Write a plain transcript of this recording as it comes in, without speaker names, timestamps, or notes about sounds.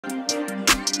I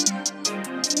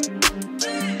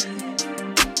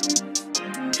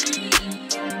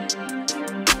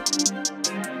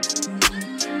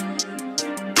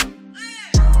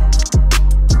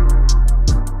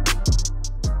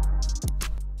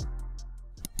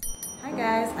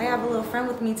have a little friend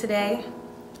with me today.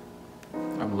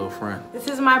 I'm a little friend. This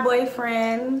is my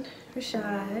boyfriend,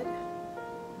 Rashad.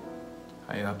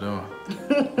 How y'all doing?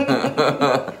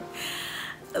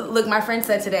 Look, my friend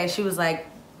said today, she was like,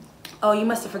 oh, you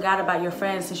must have forgot about your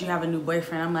friend since you have a new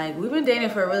boyfriend. I'm like, we've been dating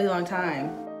for a really long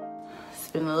time. It's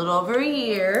been a little over a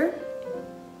year.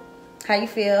 How you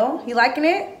feel? You liking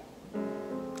it?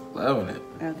 Loving it.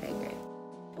 Okay, great.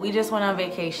 We just went on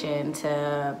vacation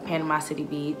to Panama City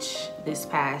Beach this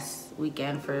past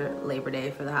weekend for Labor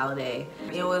Day, for the holiday.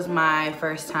 It was my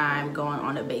first time going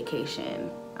on a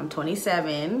vacation. I'm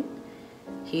 27.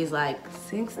 He's like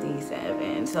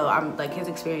 67. So I'm like, his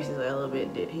experiences are a little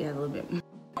bit, he has a little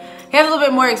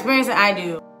bit more experience than I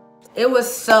do. It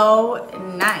was so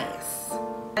nice.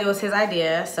 It was his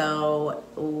idea, so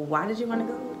why did you want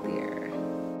to go there?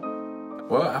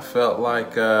 Well, I felt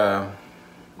like,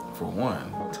 for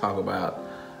one, we'll talk about,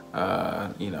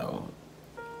 you know,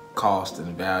 cost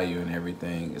and value and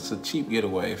everything. It's a cheap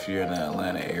getaway if you're in the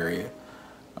Atlanta area.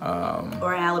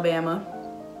 Or in Alabama.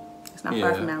 It's not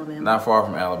far from Alabama. Not far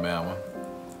from Alabama.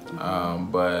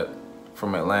 But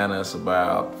from Atlanta, it's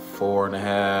about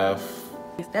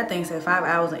 4.5. That thing said 5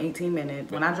 hours and 18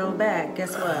 minutes. When I drove back,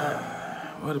 guess what?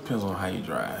 Well, it depends on how you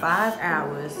drive. 5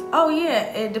 hours. Oh yeah,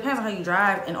 it depends on how you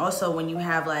drive, and also when you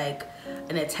have like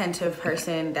an attentive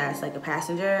person that's like a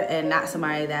passenger and not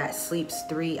somebody that sleeps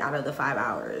 3 out of the 5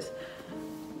 hours.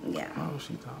 Yeah. What was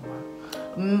she talking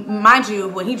about? Mind you,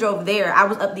 when he drove there, I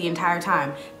was up the entire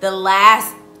time. The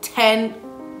last 10,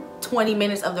 20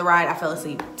 minutes of the ride, I fell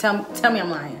asleep. Tell me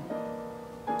I'm lying.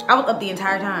 I was up the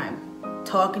entire time,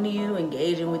 talking to you,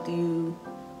 engaging with you,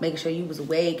 making sure you was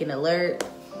awake and alert.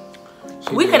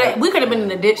 We could have been in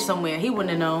the ditch somewhere. He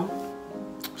wouldn't have known.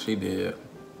 She did.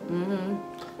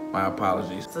 My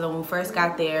apologies. So when we first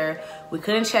got there, we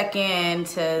couldn't check in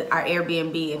to our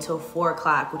Airbnb until 4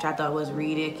 o'clock, which I thought was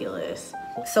ridiculous.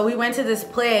 So we went to this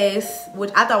place,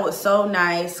 which I thought was so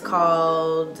nice,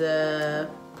 called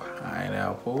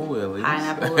Pineapple Willie's.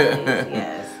 Pineapple Willie's,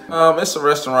 yes. It's a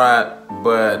restaurant,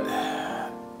 but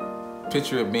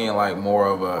picture it being like more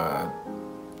of a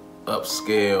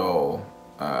upscale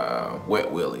Wet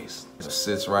Willie's. It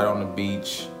sits right on the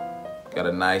beach, got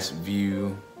a nice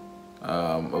view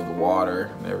of the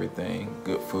water and everything,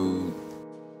 good food.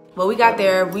 Well, we got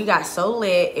there, we got so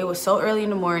lit. It was so early in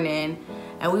the morning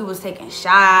and we was taking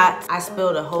shots. I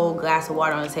spilled a whole glass of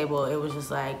water on the table. It was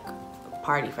just like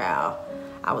party foul.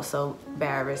 I was so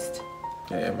embarrassed.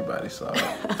 Yeah, everybody saw it.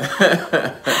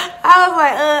 I was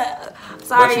like,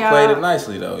 sorry, but you played it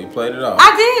nicely though. You played it off.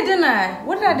 I did, didn't I?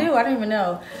 What did I do? I don't even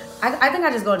know. I think I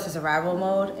just go into survival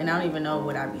mode and I don't even know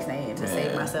what I'd be saying to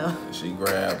save myself. She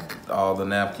grabbed all the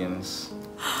napkins.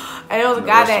 And there was a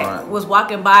guy that was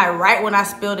walking by right when I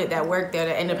spilled it that worked there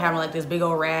that ended up having like this big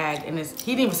old rag. And he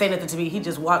didn't even say nothing to me. He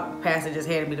just walked past and just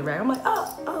handed me the rag. I'm like,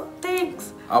 oh,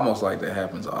 thanks. Almost like that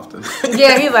happens often.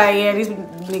 Yeah, he's like, yeah, these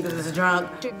niggas is drunk.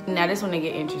 Now this one they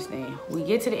get interesting. We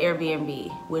get to the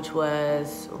Airbnb, which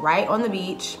was right on the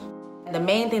beach. The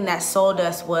main thing that sold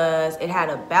us was it had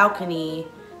a balcony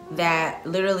that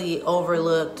literally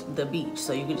overlooked the beach.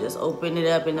 So you could just open it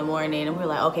up in the morning and we're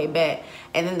like, okay, bet.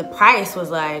 And then the price was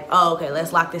like, oh, okay,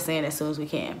 let's lock this in as soon as we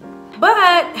can.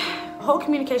 But whole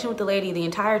communication with the lady the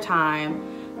entire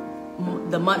time,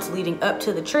 the months leading up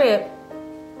to the trip,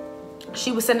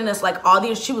 she was sending us like all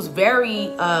these, she was very,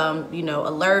 you know,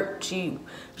 alert. She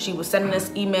was sending us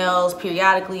emails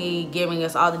periodically, giving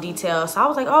us all the details. So I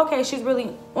was like, oh, okay, she's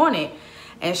really on it.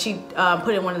 And she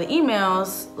put in one of the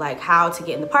emails, like how to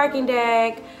get in the parking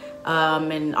deck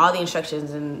and all the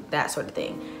instructions and that sort of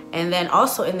thing. And then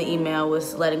also in the email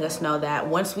was letting us know that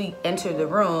once we enter the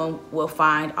room, we'll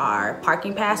find our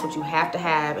parking pass, which you have to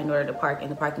have in order to park in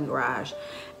the parking garage.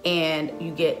 And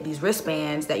you get these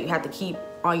wristbands that you have to keep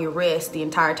on your wrist the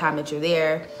entire time that you're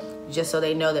there, just so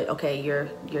they know that, okay, you're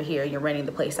here, you're renting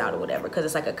the place out or whatever, because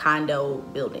it's like a condo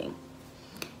building.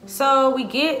 So we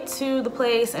get to the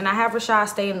place and I have Rashad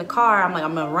stay in the car. I'm like,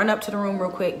 I'm gonna run up to the room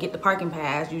real quick, get the parking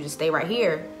pass. You just stay right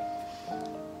here.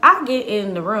 I get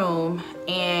in the room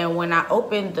and when I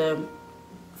open the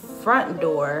front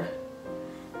door,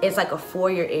 it's like a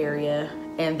foyer area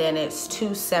and then it's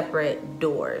 2 separate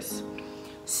doors.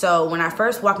 So when I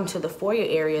first walked into the foyer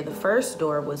area, the first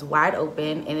door was wide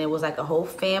open and it was like a whole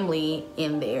family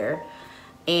in there.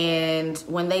 And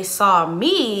when they saw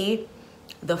me,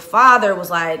 the father was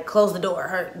like, close the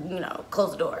door,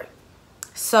 close the door.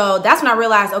 So that's when I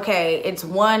realized, okay, it's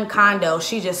one condo.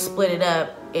 She just split it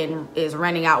up and is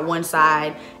renting out one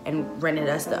side and renting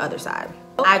us the other side.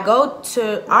 I go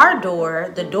to our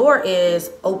door, the door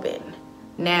is open.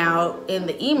 Now in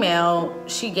the email,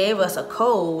 she gave us a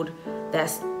code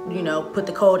that's, you know, put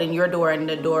the code in your door and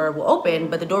the door will open,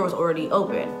 but the door was already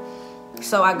open.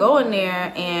 So I go in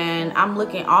there and I'm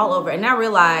looking all over and I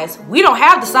realize we don't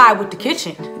have the side with the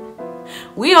kitchen.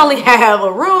 We only have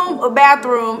a room, a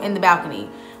bathroom, and the balcony,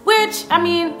 which, I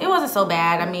mean, it wasn't so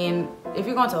bad. I mean, if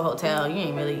you're going to a hotel, you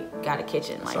ain't really got a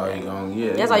kitchen like that. That's all you're gonna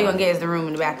get. That's all you're gonna get is the room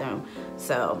and the bathroom.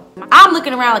 So I'm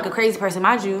looking around like a crazy person.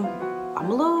 Mind you,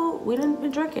 we done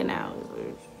been drinking now.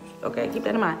 Okay, keep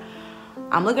that in mind.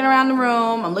 I'm looking around the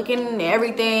room, I'm looking at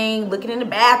everything, looking in the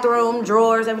bathroom,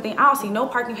 drawers, everything. I don't see no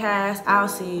parking pass, I don't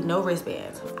see no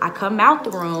wristbands. I come out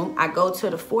the room, I go to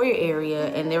the foyer area,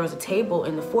 and there was a table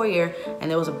in the foyer, and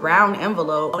there was a brown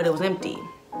envelope, but it was empty.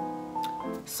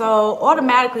 So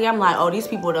automatically I'm like, oh, these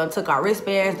people done took our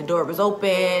wristbands, the door was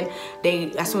open.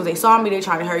 As soon as they saw me, they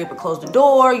trying to hurry up and close the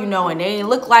door, you know, and they ain't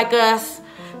look like us.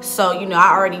 So, you know,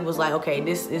 I already was like, okay,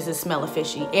 this is smelling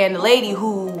fishy. And the lady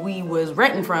who we was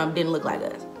renting from didn't look like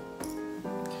us.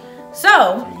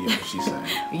 So, you get what she's saying.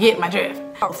 You get my drift.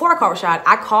 Before I called Rashad,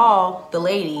 I called the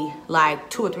lady like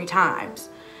 2 or 3 times.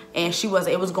 And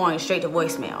it was going straight to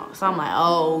voicemail. So I'm like,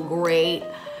 oh, great.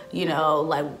 You know,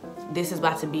 like, this is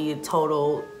about to be a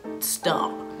total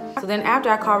stump. So then after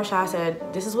I called Rashad, I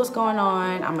said, this is what's going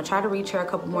on. I'm gonna try to reach her a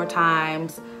couple more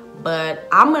times, but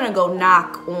I'm gonna go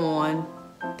knock on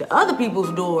the other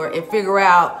people's door and figure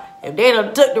out if they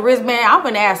done took the wristband. I'm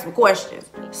gonna ask some questions.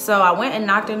 So I went and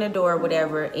knocked on the door,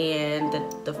 whatever, and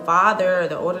the father,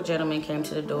 the older gentleman, came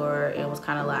to the door and was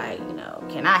kind of like, you know,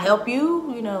 can I help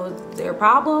you? You know, is there a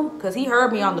problem? Because he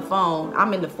heard me on the phone.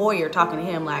 I'm in the foyer talking to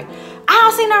him like, I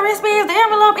don't see no wristbands, the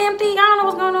envelope empty, I don't know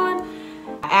what's going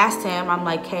on. I asked him, I'm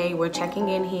like, hey, we're checking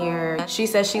in here. She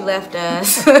said she left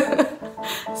us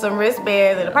some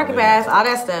wristbands and a parking pass, all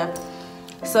that stuff.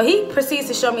 So he proceeds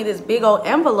to show me this big old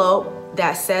envelope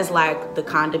that says like the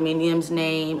condominium's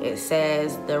name, it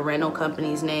says the rental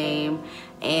company's name,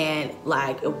 and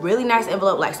like a really nice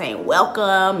envelope like saying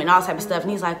welcome and all type of stuff.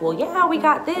 And he's like, well, yeah, we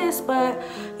got this, but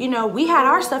you know, we had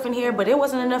our stuff in here, but it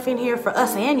wasn't enough in here for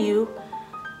us and you.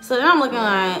 So then I'm looking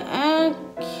like,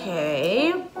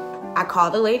 okay. I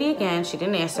called the lady again, she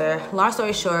didn't answer. Long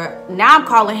story short, now I'm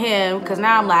calling him because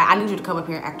now I'm like, I need you to come up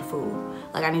here and act a fool.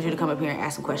 Like, I need you to come up here and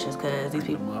ask some questions because these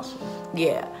people,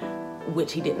 yeah,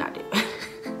 which he did not do.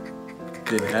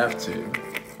 Didn't have to.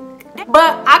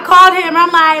 But I called him and I'm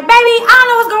like, baby, I don't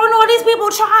know what's going on. These people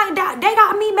they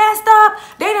got me messed up.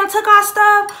 They done took our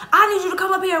stuff. I need you to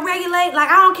come up here and regulate. Like,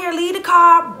 I don't care, leave the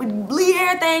car, leave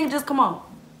everything, just come on.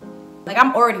 Like,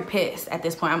 I'm already pissed at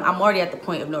this point. I'm already at the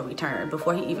point of no return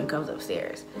before he even comes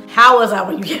upstairs. How was I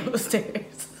when you came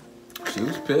upstairs? She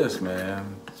was pissed,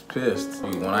 man. Pissed.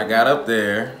 When I got up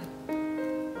there,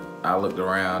 I looked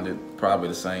around, did probably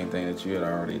the same thing that you had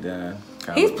already done.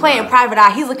 He's playing private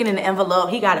eye. He's looking in the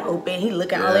envelope. He got it open. He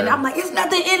looking all in there. I'm like, it's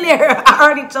nothing in there. I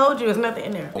already told you, it's nothing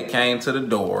in there. They came to the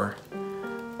door,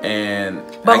 and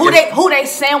but who they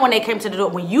saying when they came to the door?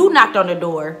 When you knocked on the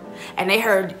door and they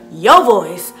heard your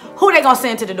voice, who they gonna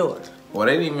send to the door? Well,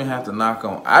 they didn't even have to knock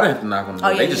on. I didn't have to knock on the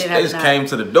door. Yeah, they just came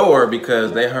to the door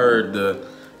because they heard the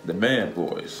band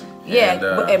voice.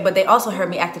 Yeah, and, but they also heard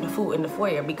me acting a fool in the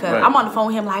foyer because I'm on the phone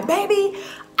with him like, baby,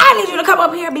 I need you to come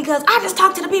up here because I just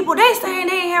talked to the people. They saying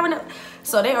they ain't having a...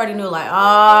 So they already knew like,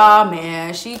 oh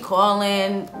man, she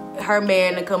calling her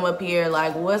man to come up here.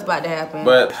 Like, what's about to happen?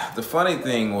 But the funny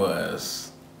thing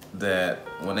was that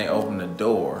when they opened the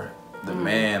door, the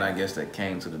man, I guess, that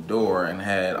came to the door and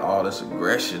had all this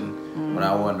aggression when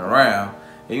I wasn't around,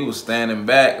 he was standing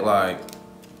back like...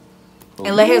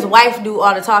 And let his wife do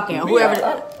all the talking.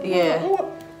 Whoever, yeah.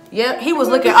 Yep, he was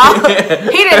looking all, he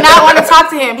did not want to talk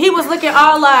to him. He was looking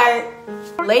all like,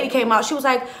 lady came out, she was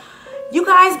like, you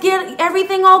guys get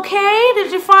everything okay?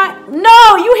 Did you find,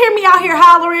 no, you hear me out here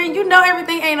hollering, you know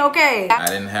everything ain't okay. I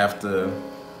didn't have to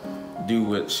do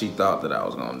what she thought that I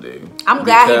was gonna do. I'm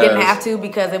glad he didn't have to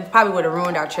because it probably would have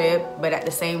ruined our trip, but at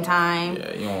the same time,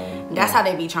 that's how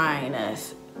they be trying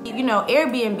us. You know,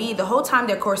 Airbnb, the whole time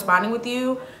they're corresponding with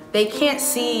you, they can't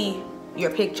see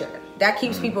your picture. That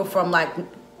keeps people from like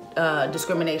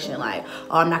discrimination, like,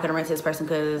 oh, I'm not gonna rent to this person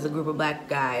because it's a group of black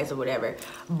guys or whatever.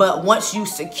 But once you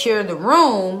secure the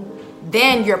room,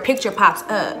 then your picture pops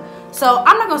up. So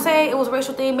I'm not gonna say it was a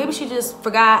racial thing. Maybe she just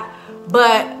forgot.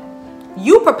 But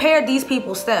you prepared these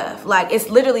people's stuff. Like, it's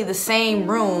literally the same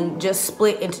room, just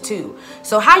split into two.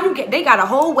 So how you get, they got a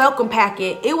whole welcome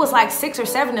packet. It was like 6 or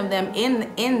 7 of them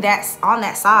on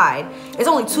that side. It's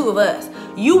only 2 of us.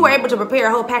 You were able to prepare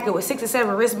a whole packet with 6 or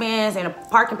 7 wristbands and a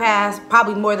parking pass,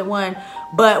 probably more than one.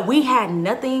 But we had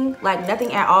nothing, like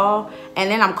nothing at all. And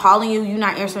then I'm calling you, you're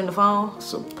not answering the phone.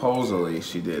 Supposedly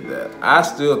she did that. I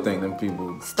still think them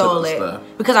people stole it stuff.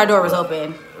 Because our door was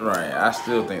open. Right, I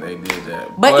still think they did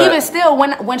that. But even still,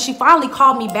 when she finally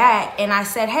called me back and I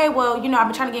said, hey, well, you know, I've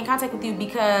been trying to get in contact with you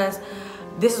because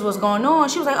this is what's going on.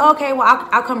 She was like, oh, okay, well,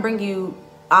 I'll come bring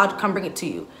it to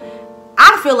you.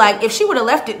 I feel like if she would have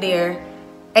left it there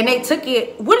and they took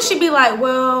it, wouldn't she be like,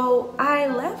 well, I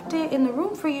left it in the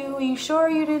room for you. Are you sure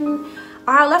you didn't?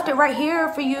 Or I left it right here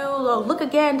for you. Look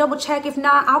again, double check. If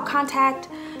not, I'll contact,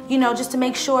 you know, just to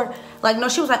make sure. Like, no,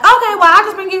 she was like, okay, well, I'll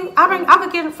just bring you, I'll go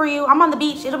get it for you. I'm on the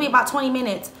beach. It'll be about 20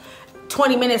 minutes.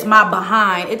 20 minutes my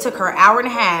behind. It took her an hour and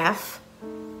a half.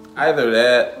 Either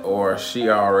that or she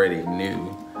already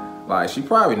knew. Like, she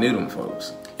probably knew them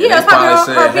folks. Yeah, it's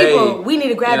probably her people. Hey, we need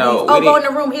to grab these. Oh, go in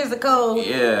the room. Here's the code.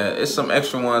 Yeah, it's some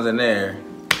extra ones in there.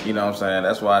 You know what I'm saying?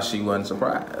 That's why she wasn't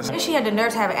surprised. And she had the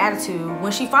nerve to have an attitude.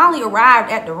 When she finally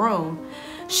arrived at the room,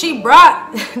 she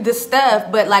brought the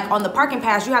stuff, but like on the parking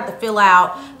pass, you have to fill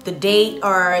out the date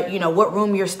or, you know, what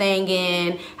room you're staying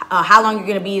in, how long you're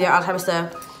going to be there, all type of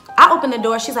stuff. I opened the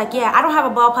door. She's like, yeah, I don't have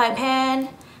a ballpoint pen.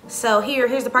 So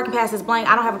here's the parking pass. It's blank.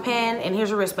 I don't have a pen. And here's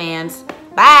your wristbands.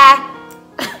 Bye.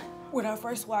 When I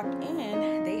first walked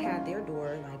in, they had their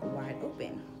door like wide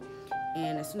open.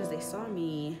 And as soon as they saw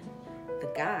me, the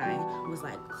guy was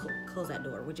like, close that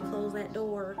door. Would you close that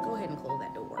door? Go ahead and close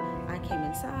that door. I came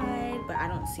inside, but I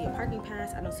don't see a parking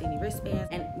pass. I don't see any wristbands.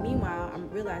 And meanwhile, I'm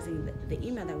realizing that the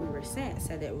email that we were sent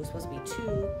said that it was supposed to be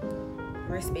 2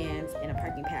 wristbands and a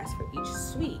parking pass for each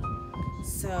suite.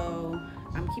 So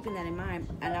I'm keeping that in mind,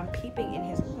 and I'm peeping in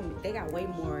his room. They got way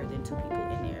more than 2 people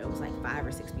in there. It was like 5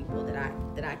 or 6 people that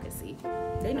I could see.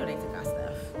 They know they took our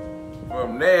stuff.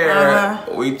 From there,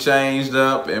 we changed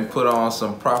up and put on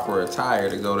some proper attire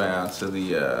to go down to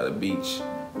the beach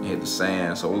and hit the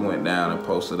sand. So we went down and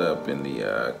posted up in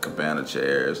the cabana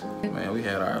chairs. Man, we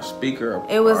had our speaker.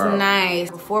 It was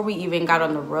nice. Before we even got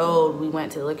on the road, we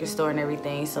went to the liquor store and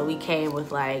everything. So we came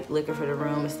with like liquor for the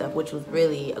room and stuff, which was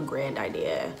really a grand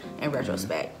idea in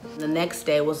retrospect. The next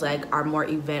day was like our more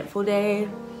eventful day.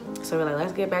 So we're like,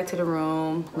 let's get back to the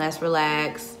room, let's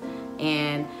relax.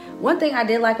 And one thing I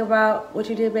did like about what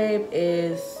you did, babe,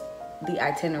 is the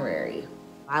itinerary.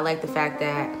 I like the fact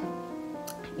that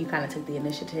you kind of took the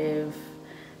initiative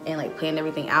and like planned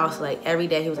everything out. So like every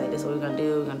day he was like, this is what we're gonna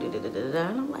do. We're gonna do da-da-da-da.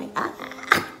 And I'm like,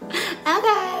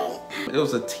 okay. It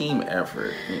was a team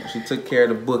effort. You know, she took care of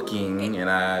the booking and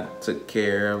I took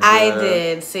care of the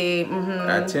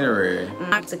itinerary.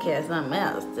 I took care of something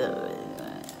else too.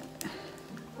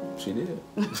 She did.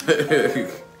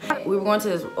 We were going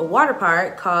to a water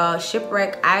park called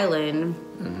Shipwreck Island,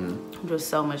 which was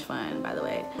so much fun, by the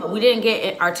way. We didn't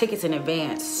get our tickets in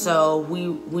advance, so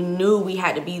we knew we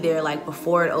had to be there like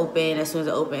before it opened, as soon as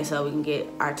it opened, so we can get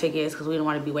our tickets because we didn't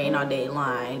want to be waiting all day in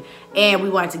line. And we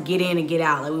wanted to get in and get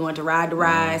out. Like we wanted to ride the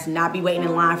rides, not be waiting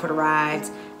in line for the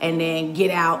rides, and then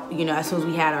get out, you know, as soon as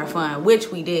we had our fun,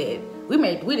 which we did. We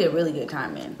did really good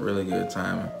timing. Really good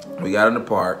timing. We got in the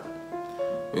park.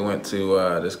 We went to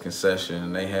this concession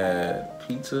and they had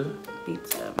pizza.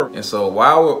 And so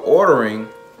while we're ordering,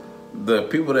 the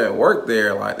people that work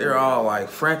there, like they're all like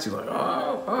frantic, like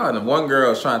oh. And the one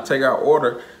girl is trying to take our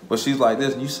order, but she's like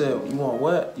this. You said you want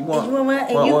what? You want what?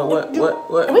 And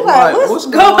we like, what's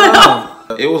going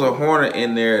on? It was a hornet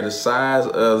in there the size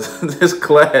of this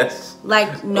glass.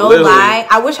 Like no lie,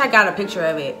 I wish I got a picture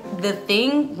of it. The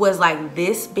thing was like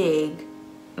this big.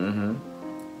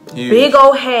 Huge. Big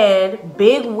old head,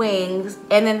 big wings,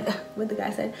 and then what the guy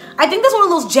said, I think that's one of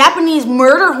those Japanese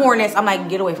murder hornets. I'm like,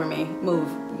 get away from me, move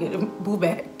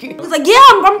back. He's like, yeah,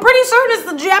 I'm pretty certain it's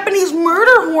the Japanese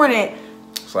murder hornet.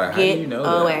 It's like, how do you know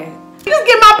away. Just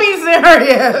get my piece and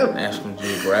hurry up. National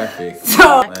Geographic.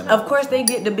 So of course they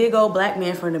get the big old black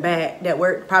man from the back that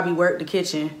probably worked the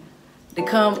kitchen to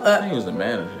come up. I think he was the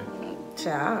manager.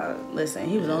 Child, listen,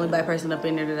 he was the only black person up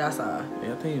in there that I saw.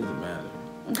 Yeah, I think he was the manager.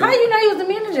 How do you know he was the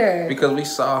manager? Because we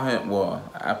saw him, well,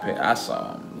 I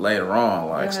saw him later on,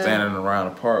 like standing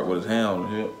around the park with his hand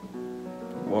on his hip.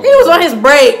 He was on his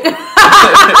break. He's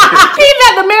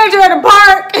not the manager at the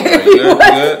park. He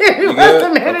was the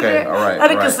manager of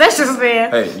the concession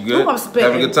stand. Hey, you good?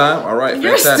 Having a good time? All right,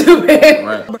 you're fantastic. stupid.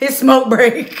 Right. His smoke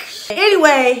break.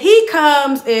 Anyway, he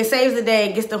comes and saves the day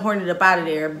and gets the hornet up out of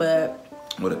there, but...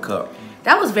 With a cup.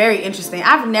 That was very interesting.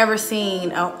 I've never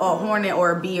seen a hornet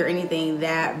or a bee or anything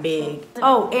that big.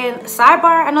 Oh, and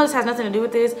sidebar, I know this has nothing to do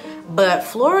with this, but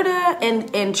Florida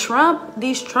and Trump,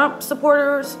 these Trump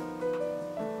supporters,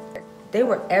 they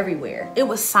were everywhere. It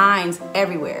was signs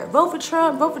everywhere. Vote for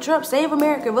Trump, save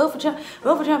America, vote for Trump,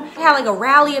 vote for Trump. They had like a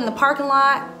rally in the parking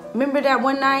lot. Remember that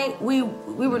one night we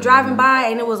were driving by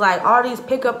and it was like all these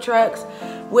pickup trucks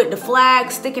with the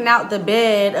flag sticking out the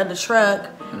bed of the truck,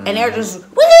 and they're just woo,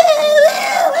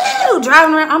 woo, woo,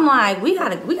 driving around. I'm like, we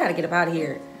gotta get up out of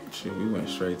here. Shit, we went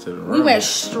straight to the room. We went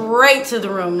straight to the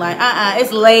room. Like,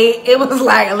 it's late. It was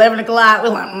like 11 o'clock. We're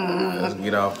like, let's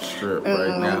get off the strip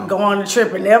right now. Go on the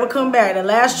trip and never come back. The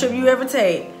last trip you ever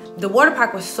take. The water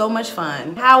park was so much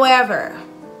fun. However,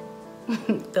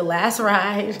 the last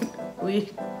ride we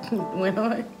went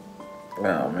on.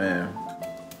 Oh man.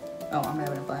 Oh, I'm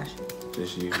having a flash.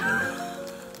 Just you.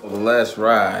 Well, the last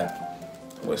ride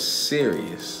was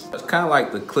serious. It's kind of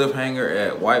like the cliffhanger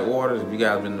at Whitewater. If you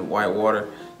guys been to Whitewater,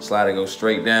 slide to go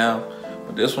straight down.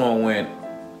 But this one went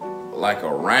like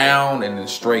around and then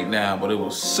straight down. But it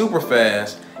was super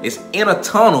fast. It's in a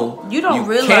tunnel. You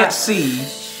can't see.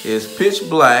 It's pitch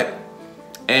black,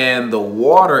 and the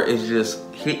water is just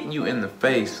hitting you in the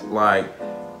face. Like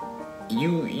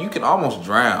you can almost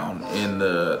drown in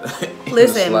the the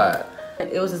slide.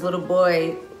 It was this little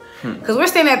boy. Cause we're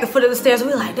standing at the foot of the stairs.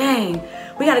 We're like, dang,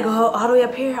 we gotta go all the way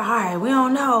up here. All right, we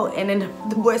don't know. And then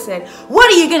the boy said,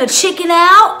 "What are you gonna chicken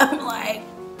out?" I'm like,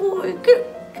 boy,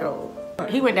 go.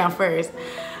 He went down first.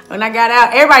 When I got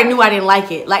out, everybody knew I didn't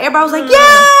like it. Like everybody was like,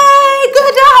 "Yay,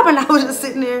 good job!" And I was just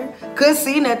sitting there, couldn't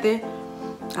see nothing.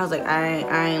 I was like,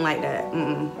 I ain't like that.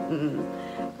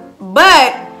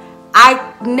 But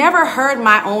I never heard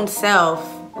my own self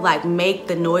like make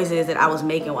the noises that I was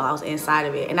making while I was inside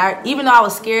of it. And even though I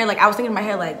was scared, like I was thinking in my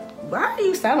head, like, why are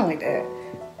you sounding like that?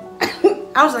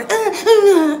 I was like,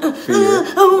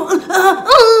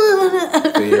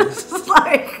 Fear. It's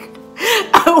like,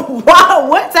 wow,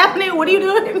 what's happening? What are you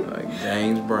doing? Like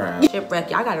James Brown. Shipwreck,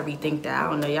 y'all gotta rethink that. I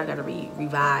don't know, y'all gotta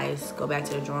revise, go back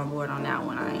to the drawing board on that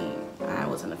one. I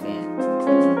wasn't a fan.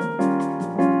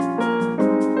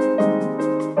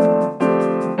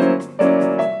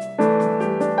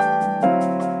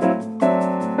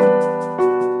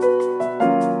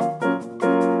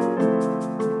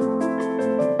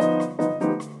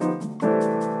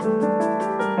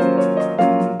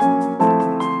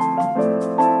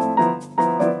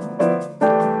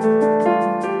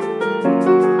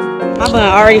 My bun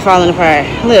already falling apart.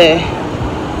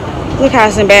 Look how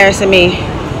it's embarrassing me.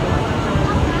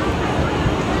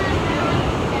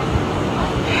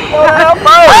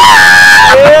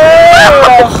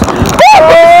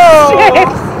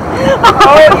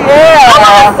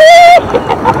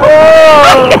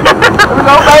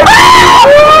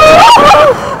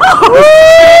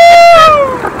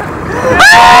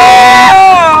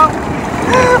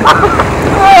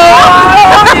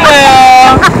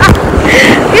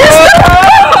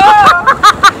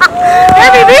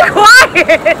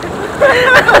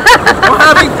 We're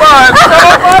having fun. So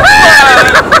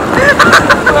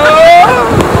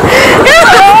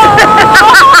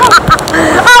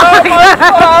much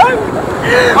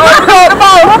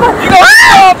fun.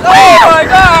 Oh my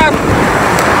God.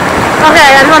 Okay,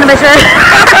 I just want to make sure.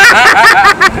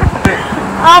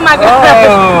 Oh my God. That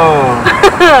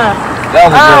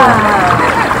was good.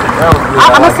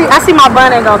 I'm gonna see. I see my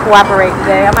bun ain't gonna cooperate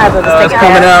today. I might as well just take it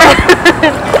coming out.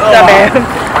 Not bad.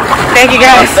 Thank you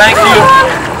guys. Thank you.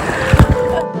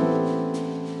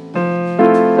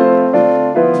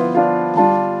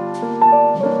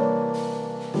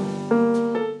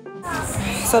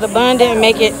 So the bun didn't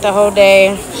make it the whole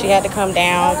day. She had to come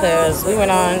down because we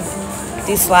went on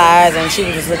these slides and she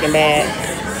was just looking bad.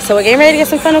 So we're getting ready to get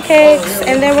some funnel cakes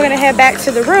and then we're gonna head back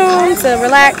to the room to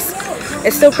relax.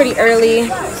 It's still pretty early,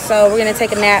 so we're gonna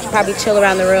take a nap, probably chill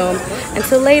around the room.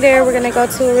 Until later, we're gonna go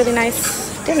to a really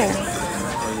nice dinner.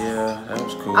 Oh yeah, that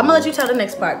was cool. I'm gonna let you tell the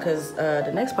next part, cause the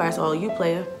next part's all you,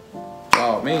 player.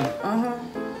 Oh, me? I'm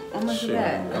gonna do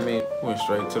that. I mean, we went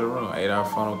straight to the room, ate our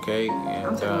funnel cake, and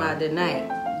I'm talking about the night.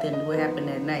 Then what happened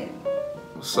that night?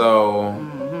 So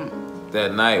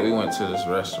that night we went to this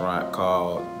restaurant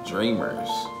called Dreamers.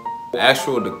 The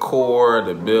actual decor,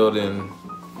 the building,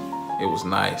 it was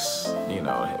nice. You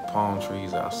know, they had palm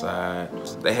trees outside.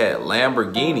 They had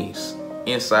Lamborghinis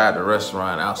inside the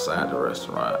restaurant, outside the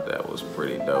restaurant. That was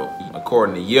pretty dope.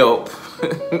 According to Yelp,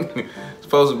 it's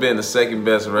supposed to be the second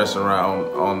best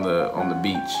restaurant on the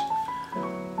beach.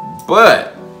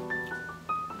 But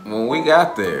when we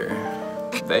got there,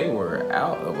 They were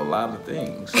out of a lot of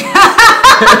things.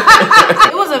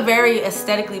 It was a very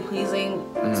aesthetically pleasing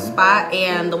spot,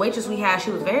 and the waitress we had,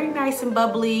 she was very nice and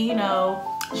bubbly, you know.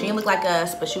 She didn't look like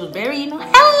us, but she was very, you know,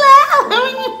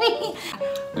 hello.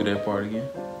 Do that part again?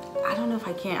 I don't know if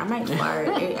I can. I might fart.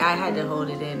 I had to hold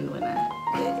it in when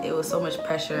it was so much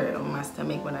pressure on my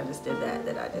stomach when I just did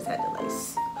that I just had to like,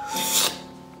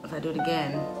 if I do it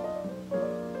again.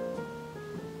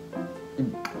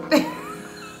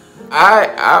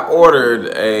 I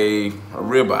ordered a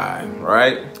ribeye,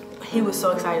 right? He was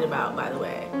so excited about, by the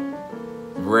way.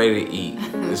 Ready to eat.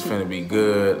 It's finna be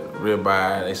good.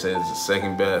 Ribeye, they said it's the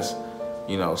second best,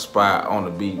 you know, spot on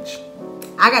the beach.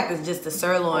 I got this just the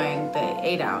sirloin, the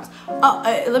 8 ounce. Oh,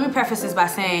 let me preface this by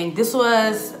saying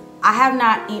I have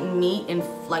not eaten meat in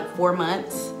like 4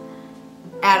 months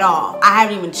at all. I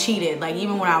haven't even cheated. Like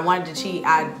even when I wanted to cheat,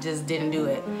 I just didn't do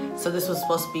it. So this was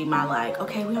supposed to be my like,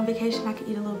 okay, we on vacation, I can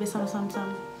eat a little bit something.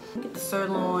 Get the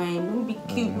sirloin, we be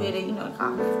cute with it, you know,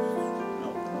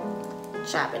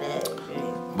 chop it up.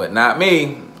 But not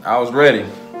me. I was ready.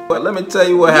 But let me tell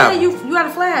you what happened. Yeah, you got a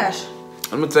flash.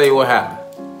 Let me tell you what happened.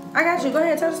 I got you. Go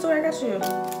ahead, tell the story. I got you.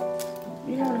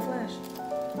 You having a flash.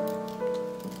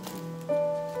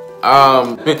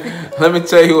 Let me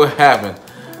tell you what happened.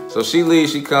 So she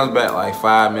leaves, she comes back like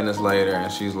 5 minutes later,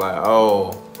 and she's like,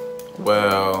 oh,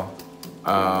 well,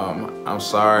 I'm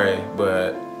sorry,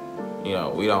 but, you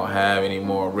know, we don't have any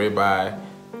more ribeye.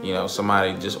 You know,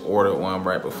 somebody just ordered one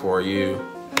right before you.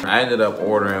 I ended up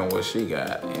ordering what she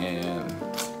got, and...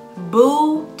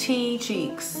 Booty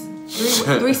cheeks.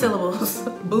 Three syllables.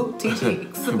 Booty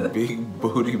cheeks. Big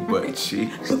booty butt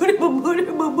cheeks.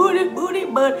 Booty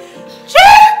butt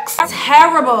cheeks.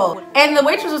 Terrible. And the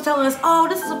waitress was telling us, oh,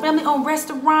 this is a family-owned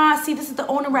restaurant. See, this is the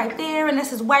owner right there, and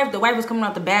that's his wife. The wife was coming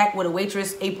out the back with a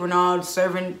waitress apron on,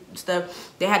 serving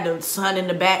stuff. They had the son in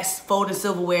the back folding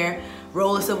silverware,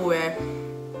 rolling silverware.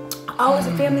 Oh, it's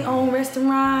a family-owned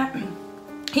restaurant.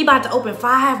 He about to open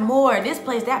 5 more. This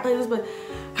place, that place, this place.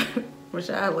 Which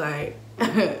I like.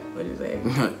 What you say?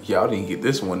 Y'all didn't get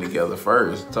this one together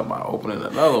first. Talking about opening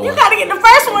another one. You gotta get the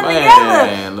first one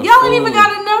together. Y'all ain't even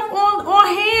got enough on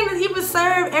hand to even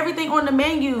serve everything on the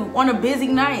menu on a busy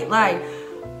night. Like,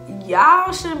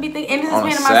 y'all shouldn't be thinking. And this is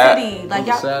Panama City. Like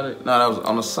y'all. Saturday? No, that was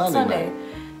on a Sunday.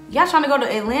 Y'all trying to go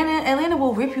to Atlanta? Atlanta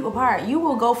will rip you apart. You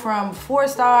will go from 4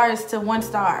 stars to 1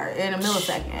 star in a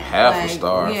millisecond. Half a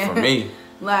star for me.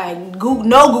 Like,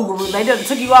 no Google, they just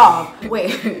took you off.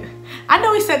 Wait, I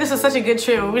know we said this was such a good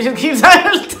trip, but we just keep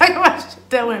talking about shit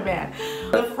that went bad.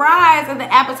 The fries and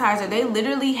the appetizer, they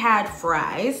literally had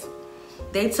fries.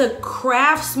 They took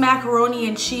Kraft's macaroni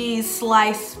and cheese,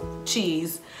 sliced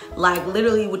cheese, like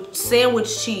literally with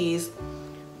sandwich cheese,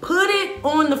 put it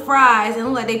on the fries, and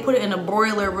look like they put it in a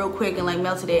broiler real quick and like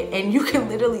melted it, and you can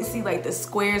literally see like the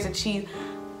squares of cheese.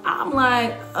 I'm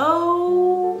like,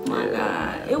 oh my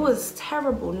God. It was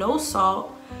terrible. No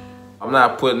salt. I'm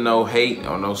not putting no hate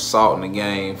or no salt in the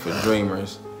game for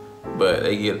Dreamers, but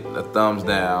they get a thumbs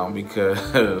down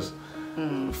because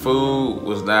food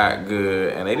was not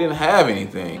good and they didn't have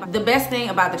anything. The best thing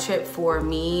about the trip for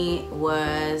me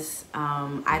was,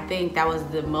 I think that was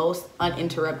the most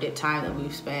uninterrupted time that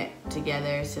we've spent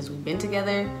together since we've been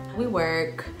together.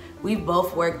 We've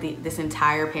both worked this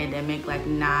entire pandemic, like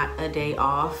not a day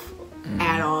off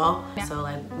at all. So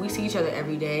like we see each other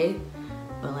every day,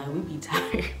 but like we be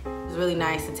tired. It's really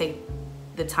nice to take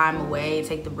the time away,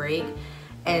 take the break,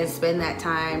 and spend that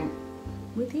time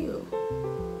with you.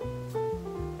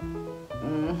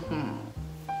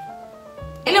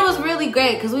 And it was really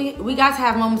great because we got to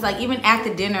have moments, like even at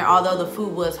the dinner, although the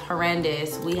food was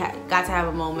horrendous, we got to have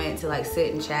a moment to like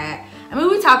sit and chat. I mean,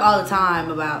 we talk all the time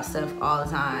about stuff all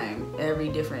the time, every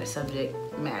different subject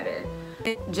matter.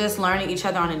 Just learning each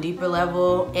other on a deeper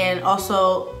level, and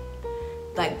also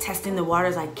like testing the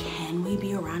waters, like can we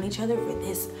be around each other for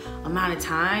this amount of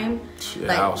time? Yeah,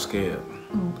 like, I was scared.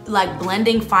 Like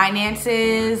blending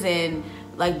finances and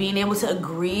like being able to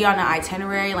agree on an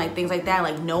itinerary, like things like that,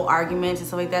 like no arguments and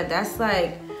stuff like that. That's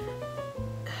like,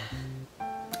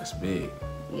 that's big.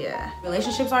 Yeah.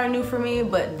 Relationships aren't new for me,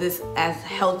 but this as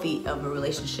healthy of a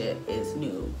relationship is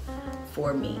new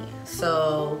for me.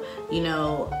 So, you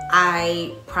know,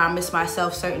 I promised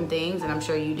myself certain things, and I'm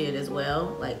sure you did as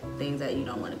well, like things that you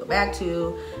don't want to go back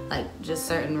to, like just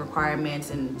certain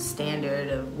requirements and standard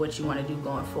of what you want to do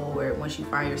going forward once you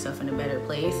find yourself in a better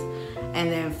place,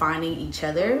 and then finding each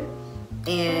other.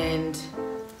 And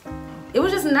it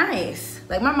was just nice.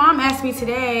 Like my mom asked me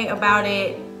today about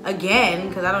it again,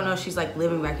 because I don't know if she's like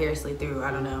living vicariously through,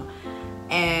 I don't know.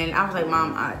 And I was like,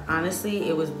 Mom, honestly,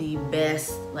 it was the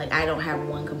best. Like, I don't have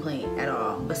one complaint at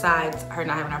all. Besides her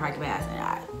not having her parking pass and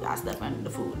I got stuff under the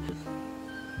food.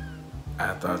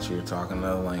 I thought you were talking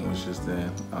other languages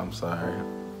then. I'm sorry.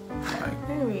 Like,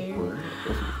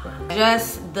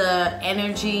 just the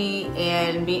energy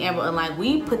and being able to, like,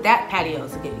 we put that patio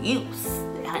to good use,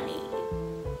 honey.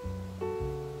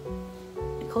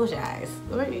 Close your eyes.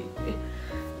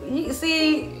 You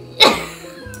see?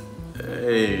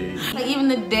 Hey. Like, even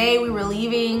the day we were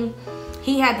leaving,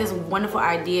 he had this wonderful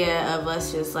idea of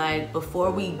us just like,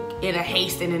 before we in a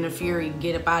haste and in a fury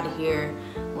get up out of here,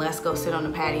 let's go sit on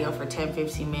the patio for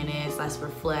 10-15 minutes. Let's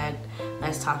reflect.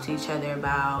 Let's talk to each other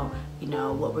about, you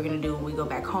know, what we're gonna do when we go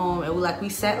back home. And we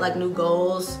set like new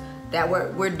goals that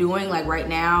we're doing like right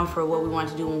now for what we want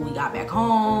to do when we got back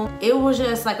home. It was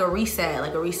just like a reset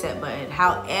button.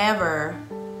 However,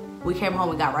 we came home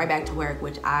and got right back to work,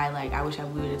 which I wish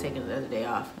we would have taken another day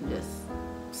off and just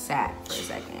sat for a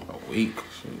second. A week.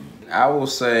 I will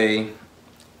say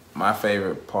my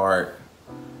favorite part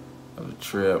of the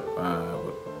trip,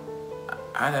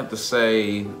 I'd have to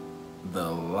say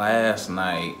the last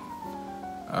night.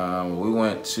 We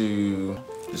went to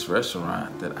this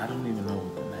restaurant that I don't even know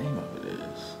what the name of it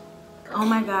is. Oh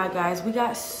my God, guys, we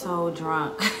got so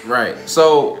drunk. Right,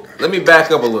 so let me back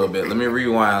up a little bit. Let me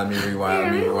rewind.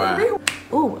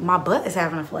 Ooh, my butt is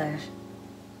having a flash.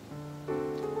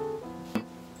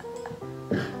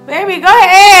 Baby, go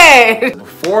ahead.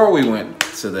 Before we went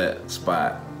to that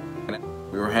spot,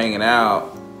 we were hanging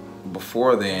out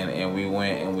before then, and we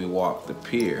went and we walked the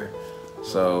pier.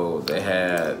 So they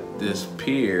had this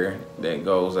pier that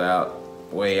goes out,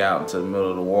 way out into the middle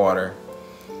of the water,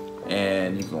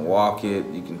 and you can walk it,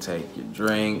 you can take your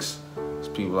drinks. There's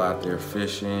people out there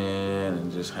fishing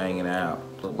and just hanging out.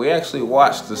 We actually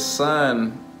watched the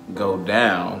sun go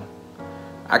down.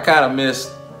 I kind of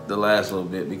missed the last little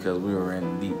bit because we were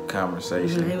in deep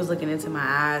conversation. He was looking into my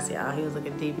eyes, y'all. He was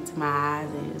looking deep into my eyes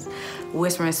and he was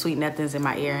whispering sweet nothings in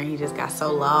my ear, and he just got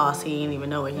so lost he didn't even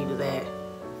know where he was at.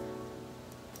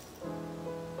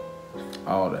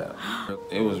 All that.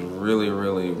 It was really,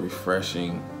 really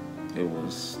refreshing. It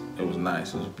was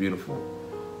nice. It was beautiful.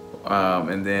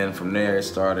 And then from there it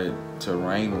started to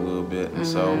rain a little bit, and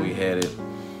so we headed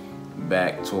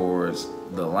back towards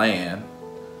the land,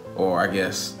 or I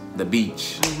guess the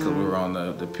beach, because we were on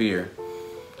the pier.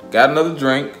 Got another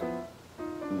drink,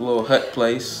 a little hut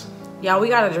place. Y'all, we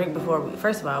got a drink before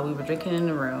first of all, we were drinking in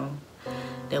the room.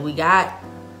 Then we got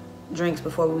drinks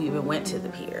before we even went to the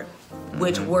pier,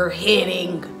 which were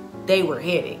hitting. They were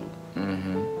hitting.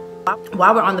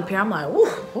 While we're on the pier, I'm like, woo,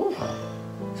 woo.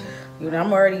 You know,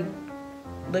 I'm already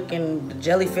looking, the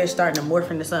jellyfish starting to morph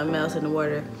into something else in the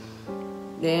water.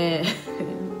 Then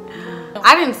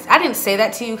I didn't say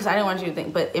that to you because I didn't want you to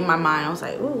think, but in my mind I was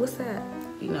like, ooh, what's that?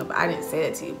 You know, but I didn't say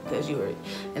that to you because you were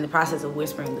in the process of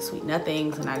whispering the sweet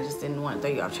nothings, and I just didn't want to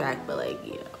throw you off track. But like,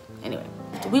 you know, anyway,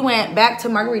 we went back to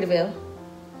Margaritaville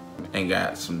and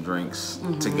got some drinks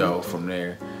to go from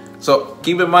there. So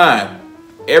keep in mind,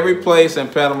 every place in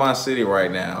Panama City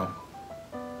right now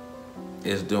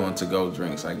is doing to-go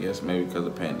drinks, I guess. Maybe because of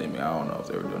the pandemic. I don't know if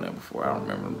they were doing that before. I don't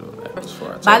remember them doing that. As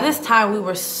far as by this time, we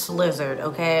were slizzard,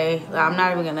 okay? I'm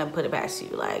not even gonna put it past you.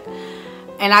 Like,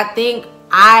 and I think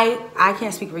I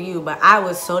can't speak for you, but I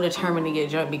was so determined to get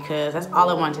drunk because that's all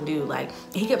I wanted to do. Like,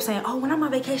 he kept saying, "Oh, when I'm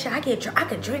on vacation, I could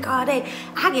drink all day.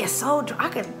 I get so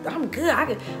drunk. I'm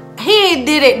good. He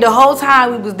did it the whole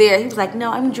time we was there. He was like,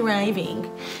 "No, I'm driving,"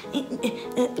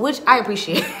 which I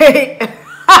appreciate.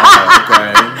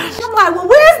 okay. I'm like, well,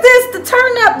 where's this the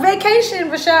turn up vacation,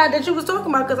 Rashad, that you was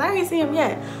talking about? Because I ain't seen him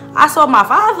yet. I saw my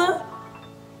father.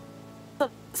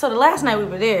 So the last night we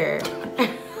were there,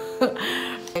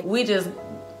 we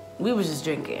was just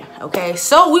drinking, okay?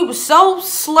 So we were so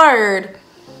slurred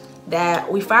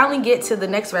that we finally get to the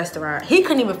next restaurant. He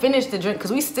couldn't even finish the drink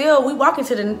because we walk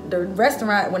into the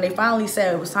restaurant when they finally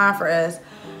said it was time for us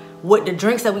with the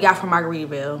drinks that we got from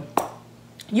Margaritaville.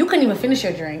 You couldn't even finish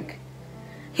your drink.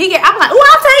 I'm like, oh,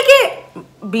 I'll take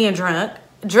it. Being drunk.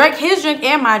 Drank his drink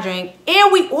and my drink.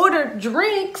 And we ordered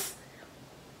drinks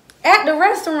at the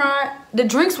restaurant. The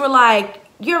drinks were like,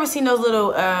 you ever seen those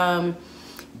little,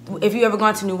 if you ever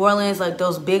gone to New Orleans, like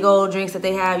those big old drinks that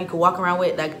they have, you can walk around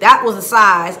with. Like, that was the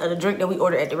size of the drink that we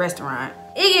ordered at the restaurant.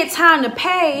 It get time to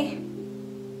pay.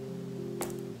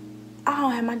 I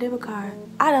don't have my debit card.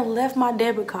 I done left my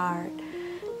debit card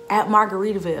at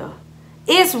Margaritaville.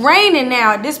 It's raining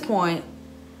now at this point.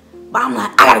 But I'm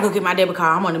like, I gotta go get my debit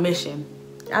card. I'm on a mission.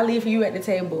 I leave you at the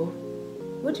table.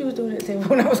 What you was doing at the table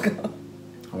when I was gone?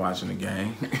 Watching the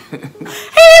game. He didn't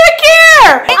even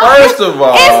care. First of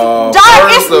all, it's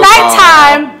dark. It's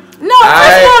nighttime. No,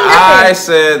 I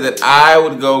said that I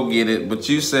would go get it, but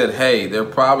you said, hey, they're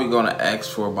probably going to ask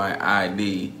for my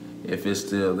ID if it's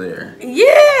still there.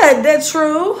 Yeah, that's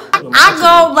true. I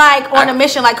go like on a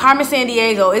mission, like Carmen San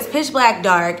Diego. It's pitch black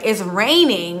dark. It's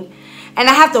raining, and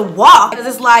I have to walk because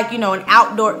it's like, you know, an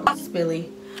outdoor. Spilly.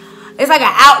 It's like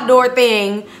an outdoor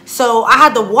thing. So I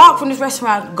had to walk from this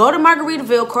restaurant, go to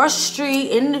Margaritaville, cross the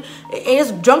street, and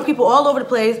it's drunk people all over the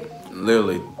place.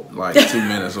 Literally like 2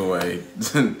 minutes away.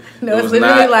 No, it's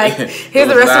literally like, here's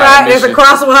a restaurant, there's a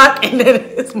crosswalk, and then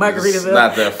it's Margaritaville. It's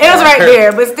not that far. It was right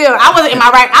there, but still, I wasn't in my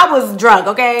right. I was drunk,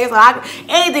 okay? So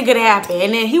anything could happen.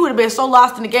 And then he would have been so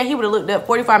lost in the game, he would have looked up,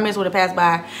 45 minutes would have passed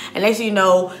by, and next thing you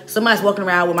know, somebody's walking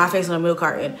around with my face on a milk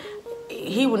carton.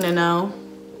 He wouldn't have known.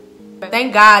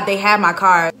 Thank God they had my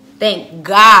car. Thank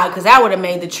God, because that would have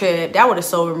made the trip. That would have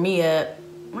sobered me up.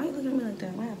 Why are you looking at me like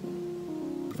that? What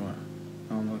happened? What?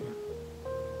 I don't know.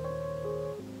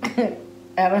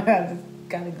 I don't know. I just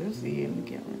got a good see in the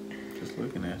camera. Just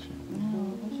looking at you. No,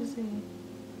 what you see?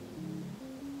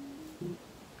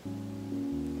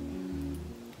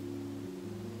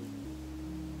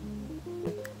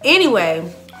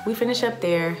 Anyway, we finished up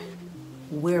there.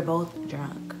 We're both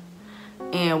drunk.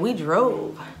 And we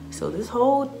drove. So this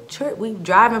whole trip, we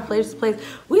driving place to place.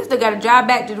 We still got to drive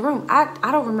back to the room. I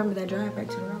don't remember that drive back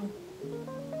to the room.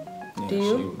 Yeah, Do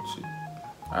you?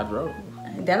 I drove.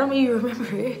 That don't mean you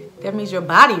remember it. That means your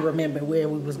body remembered where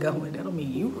we was going. That don't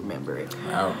mean you remember it.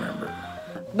 I remember.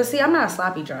 But see, I'm not a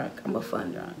sloppy drunk. I'm a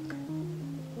fun drunk.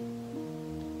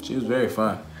 She was very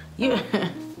fun. You,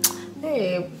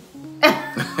 hey.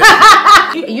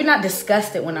 You're not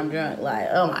disgusted when I'm drunk. Like,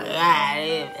 oh my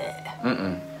God.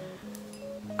 Mm-mm.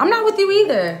 I'm not with you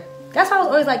either. That's why I was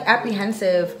always like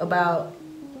apprehensive about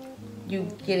you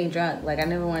getting drunk. Like I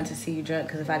never wanted to see you drunk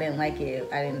because if I didn't like it,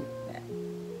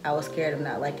 I was scared of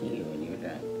not liking you when you were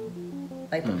drunk.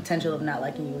 Like the potential of not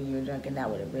liking you when you were drunk, and that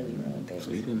would have really ruined things.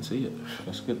 So you didn't see it.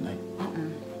 That's a good thing.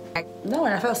 No,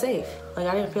 and I felt safe. Like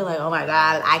I didn't feel like, oh my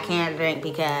God, I can't drink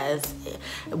because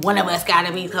one of us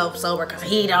gotta be sober because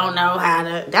he don't know how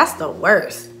to. That's the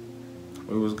worst.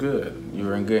 It was good. You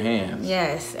were in good hands.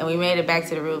 Yes, and we made it back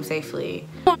to the room safely.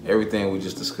 Everything we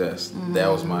just discussed. That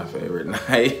was my favorite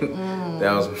night.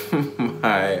 That was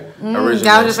my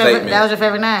original statement. That was your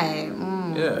favorite night.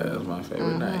 Yeah, that was my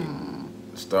favorite night.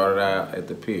 Started out at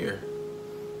the pier.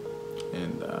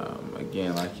 And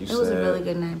again, like you said. It was a really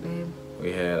good night, babe.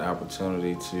 We had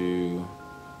opportunity to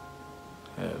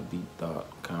have deep thought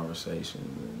conversations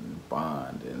and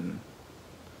bond and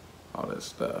all that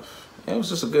stuff. It was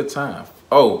just a good time.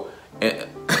 Oh, and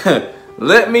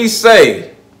let me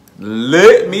say, I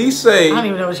don't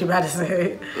even know what you're about to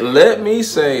say. Let me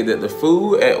say that the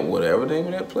food at whatever the name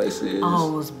of that place is.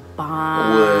 Oh, it was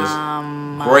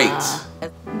bomb. Was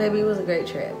great. Baby, it was a great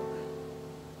trip.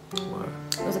 What?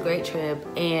 It was a great trip,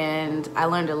 and I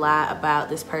learned a lot about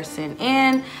this person.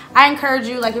 And I encourage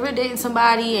you, like if you're dating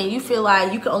somebody and you feel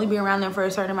like you can only be around them for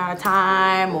a certain amount of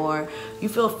time, or you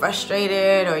feel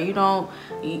frustrated, or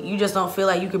you just don't feel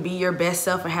like you could be your best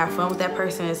self and have fun with that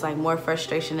person, it's like more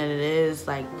frustration than it is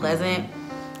like pleasant.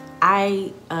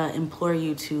 I implore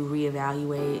you to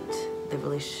reevaluate the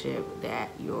relationship that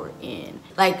you're in.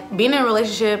 Like being in a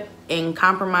relationship and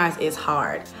compromise is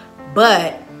hard,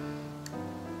 but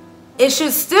it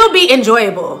should still be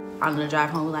enjoyable. I'm gonna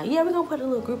drive home like, yeah, we're gonna put a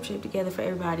little group trip together for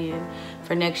everybody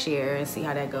for next year and see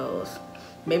how that goes.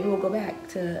 Maybe we'll go back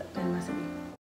to Panama City.